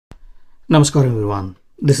Namaskar everyone,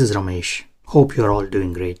 this is Ramesh. Hope you are all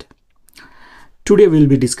doing great. Today we'll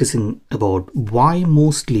be discussing about why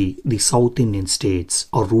mostly the South Indian states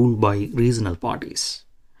are ruled by regional parties.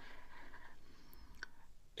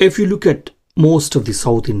 If you look at most of the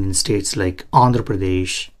South Indian states like Andhra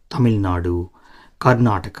Pradesh, Tamil Nadu,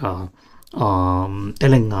 Karnataka,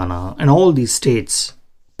 Telangana, and all these states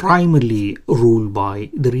primarily ruled by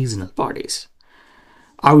the regional parties.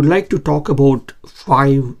 I would like to talk about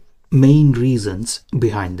 5 main reasons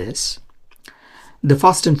behind this. The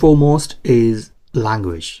first and foremost is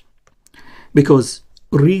language, because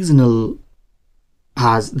regional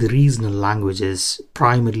languages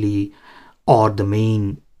primarily are the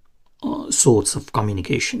main source of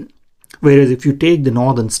communication. Whereas if you take the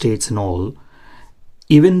northern states and all,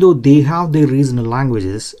 even though they have their regional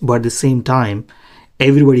languages, but at the same time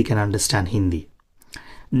everybody can understand Hindi.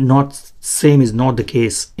 Same is not the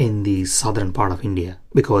case in the southern part of India,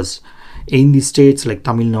 because in the states like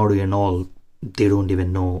Tamil Nadu and all, they don't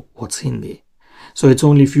even know what's Hindi. So it's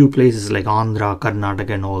only few places like Andhra,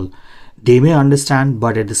 Karnataka and all, they may understand,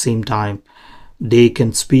 but at the same time they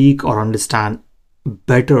can speak or understand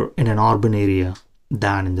better in an urban area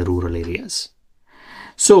than in the rural areas.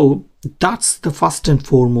 So that's the first and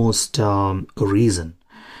foremost reason.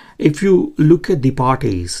 If you look at the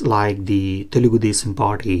parties like the Telugu Desam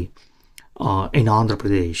party in Andhra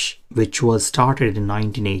Pradesh, which was started in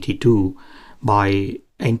 1982 by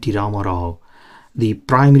N.T. Ramarao, the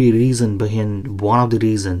primary reason behind one of the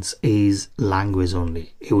reasons is language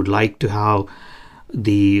only. He would like to have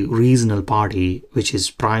the regional party which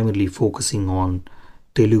is primarily focusing on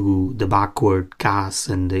Telugu, the backward castes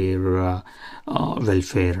and their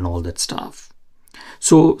welfare and all that stuff.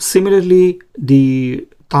 So similarly, the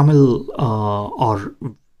Tamil are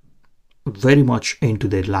very much into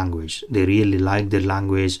their language. They really like their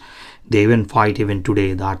language. They even fight even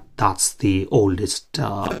today that that's the oldest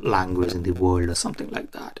language in the world or something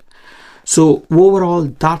like that. So overall,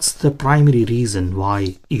 that's the primary reason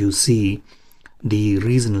why you see the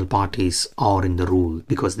regional parties are in the rule,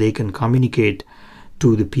 because they can communicate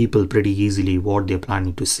to the people pretty easily what they're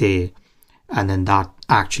planning to say, and then that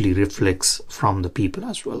actually reflects from the people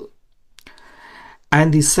as well.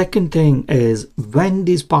 And the second thing is, when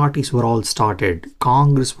these parties were all started,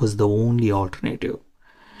 Congress was the only alternative.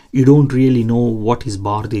 You don't really know what is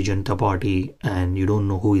Bharatiya Janata Party and you don't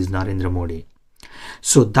know who is Narendra Modi.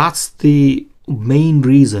 So that's the main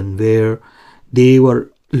reason where they were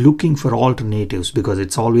looking for alternatives, because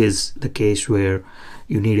it's always the case where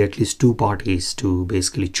you need at least 2 parties to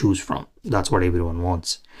basically choose from. That's what everyone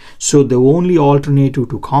wants. So the only alternative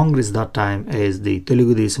to Congress that time is the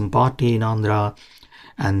Telugu Desam party in Andhra,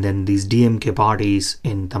 and then these DMK parties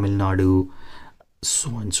in Tamil Nadu,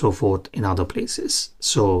 so on and so forth in other places.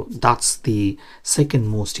 So that's the second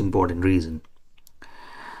most important reason.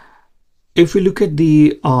 If we look at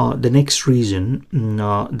the next reason,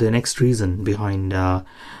 the next reason behind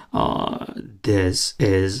this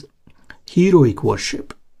is heroic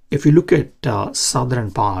worship. If you look at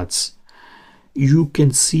southern parts, you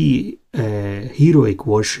can see heroic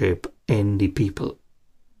worship in the people.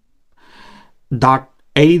 That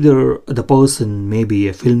either the person may be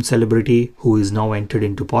a film celebrity who is now entered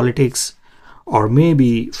into politics, or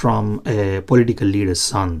maybe from a political leader's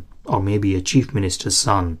son, or maybe a chief minister's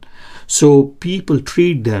son. So people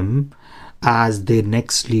treat them as their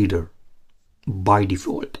next leader by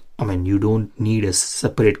default. I mean, you don't need a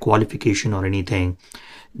separate qualification or anything.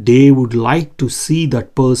 They would like to see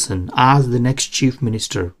that person as the next chief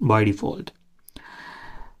minister by default.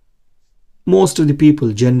 Most of the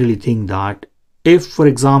people generally think that if, for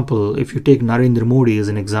example, if you take Narendra Modi as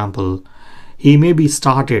an example, he may be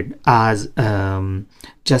started as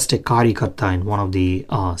just a Karyakarta in one of the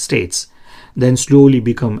states, then slowly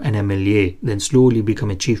become an MLA, then slowly become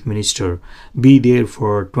a chief minister, be there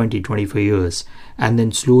for 20-25 years, and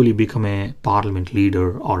then slowly become a parliament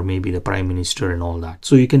leader or maybe the prime minister and all that.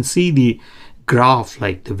 So you can see the graph,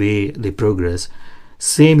 like the way they progress.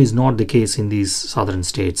 Same is not the case in these southern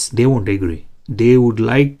states. They won't agree. They would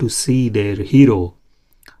like to see their hero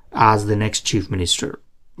as the next chief minister.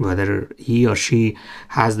 Whether he or she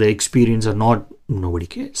has the experience or not, nobody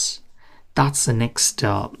cares. That's the next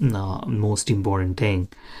most important thing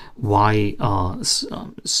why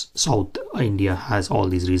South India has all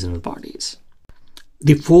these regional parties.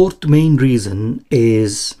 The fourth main reason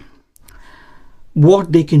is,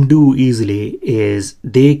 what they can do easily is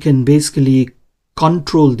they can basically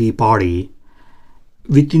control the party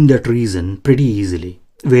within that region pretty easily,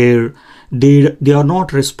 where they are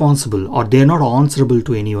not responsible or they are not answerable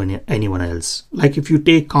to anyone else. Like if you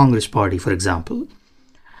take Congress party, for example,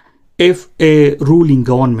 If a ruling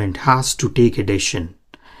government has to take a decision,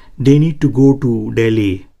 they need to go to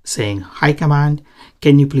Delhi saying, High Command,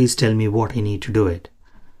 can you please tell me what I need to do it?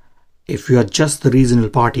 If you are just the regional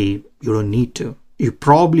party, you don't need to. You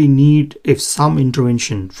probably need, if some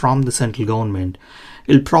intervention from the central government,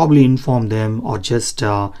 you'll probably inform them or just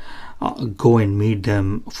go and meet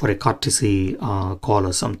them for a courtesy call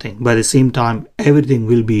or something. But at the same time, everything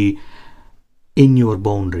will be in your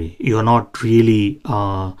boundary. You are not really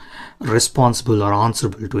responsible or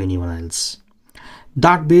answerable to anyone else.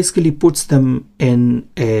 That basically puts them in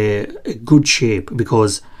a good shape,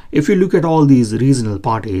 because if you look at all these regional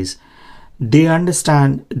parties, they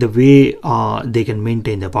understand the way they can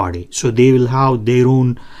maintain the party. So they will have their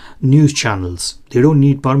own news channels. They don't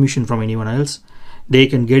need permission from anyone else. They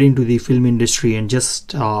can get into the film industry and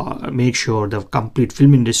just make sure the complete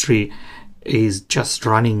film industry is just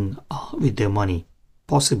running with their money.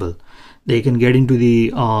 Possible. They can get into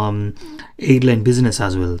the airline business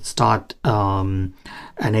as well. Start an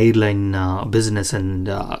airline business and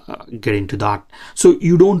get into that. So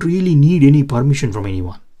you don't really need any permission from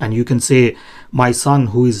anyone. And you can say, my son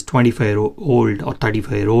who is 25-year-old or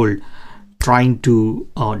 35-year-old trying to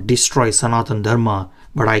destroy Sanatan Dharma,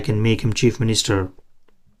 but I can make him chief minister.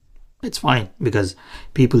 It's fine, because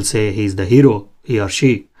people say he's the hero, he or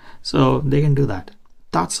she. So they can do that.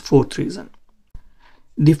 That's the fourth reason.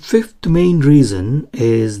 The fifth main reason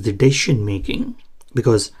is the decision making,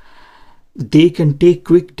 because they can take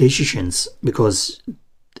quick decisions because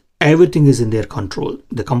everything is in their control.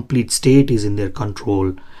 The complete state is in their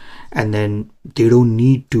control, and then they don't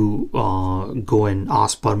need to go and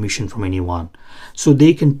ask permission from anyone. So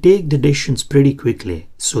they can take the decisions pretty quickly.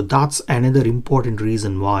 So that's another important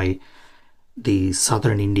reason why the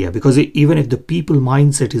southern India, because even if the people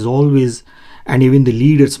mindset is always, and even the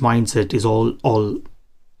leaders mindset is all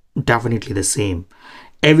definitely the same.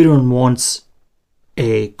 Everyone wants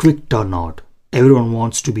a quick turnout. Everyone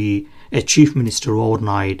wants to be a chief minister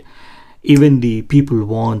overnight. Even the people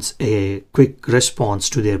wants a quick response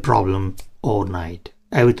to their problem overnight.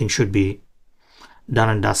 Everything should be done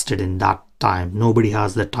and dusted in that time. Nobody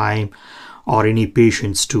has the time or any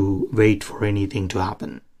patience to wait for anything to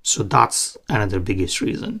happen. So that's another biggest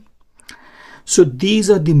reason. So these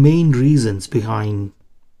are the main reasons behind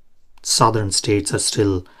southern states are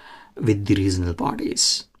still with the regional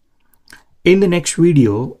parties. In the next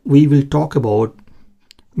video, we will talk about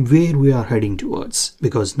where we are heading towards,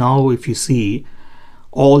 because now if you see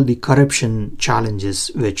all the corruption challenges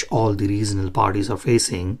which all the regional parties are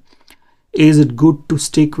facing, is it good to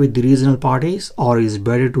stick with the regional parties, or is it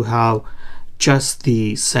better to have just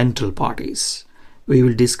the central parties? We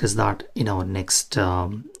will discuss that in our next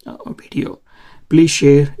video. Please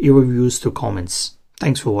share your views through comments.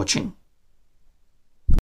 Thanks for watching.